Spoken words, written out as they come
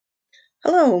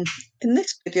Hello, in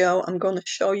this video I'm going to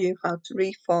show you how to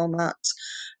reformat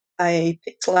a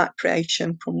pixel art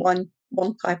creation from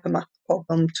one type of math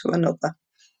problem to another.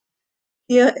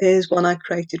 Here is one I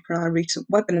created for our recent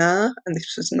webinar, and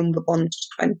this was number bonds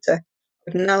 20.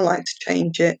 I'd now like to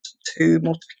change it to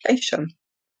multiplication.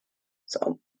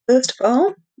 So first of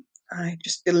all, I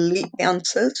just delete the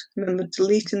answers. Remember,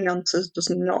 deleting the answers does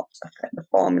not affect the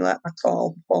formula at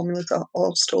all. The formulas are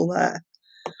all still there.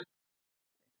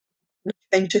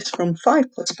 Change this from 5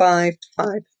 plus 5 to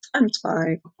 5 times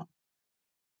 5.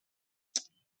 If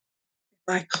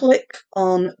I click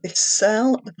on this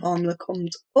cell, the formula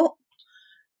comes up,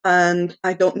 and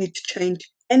I don't need to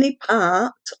change any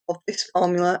part of this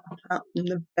formula apart from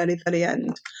the very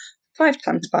end. 5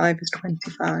 times 5 is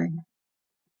 25.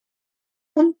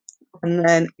 And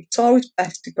then it's always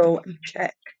best to go and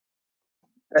check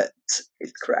that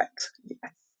it's correct.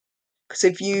 Yes. Because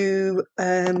if you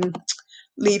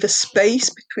leave a space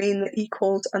between the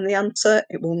equals and the answer,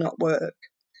 it will not work.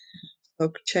 So I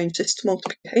could change this to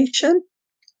multiplication.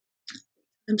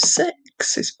 And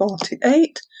 6 is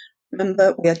 48.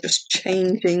 Remember, we are just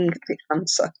changing the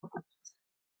answer.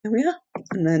 There we are.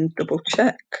 And then double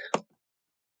check.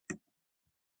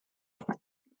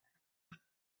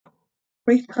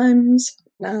 3 times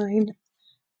 9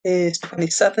 is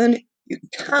 27. You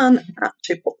can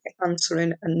actually put the answer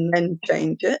in and then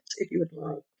change it if you would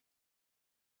like.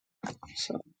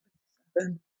 So,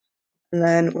 and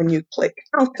then when you click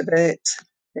out of it,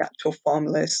 the actual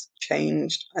formula is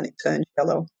changed and it turns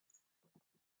yellow.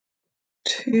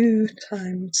 2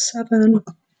 times 7,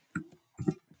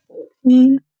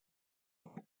 14.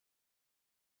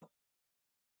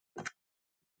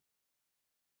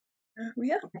 There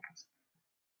we are.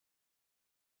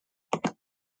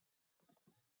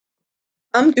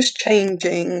 I'm just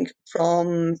changing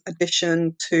from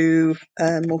addition to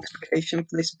multiplication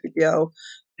for this video,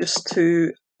 just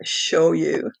to show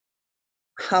you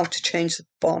how to change the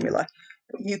formula.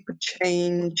 You could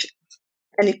change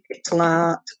any pixel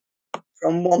art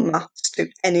from one maths to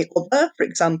any other. For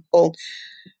example,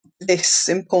 this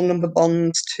simple number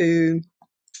bonds to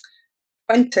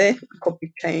 20 could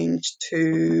be changed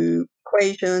to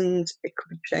equations, it could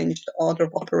be changed to order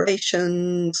of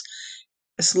operations,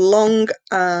 as long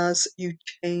as you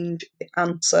change the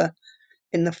answer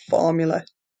in the formula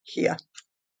here.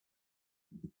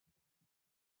 You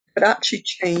could actually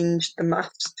change the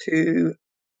maths to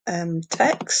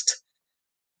text.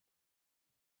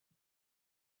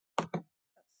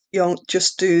 You don't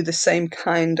just do the same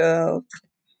kind of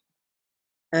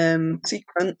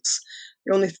sequence.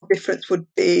 The only difference would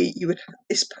be you would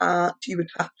this part you would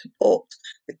have to put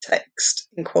the text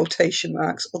in quotation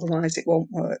marks, otherwise it won't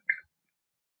work.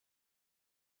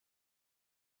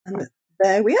 And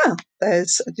there we are.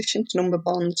 There's addition to number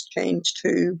bonds changed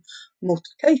to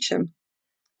multiplication.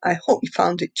 I hope you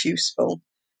found it useful.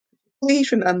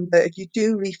 Please remember, if you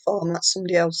do reformat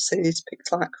somebody else's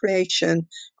pixel art creation,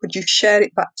 could you share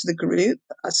it back to the group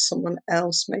as someone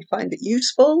else may find it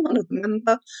useful, another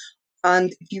member?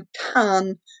 And if you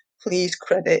can, please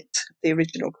credit the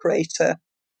original creator.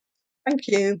 Thank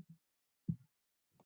you.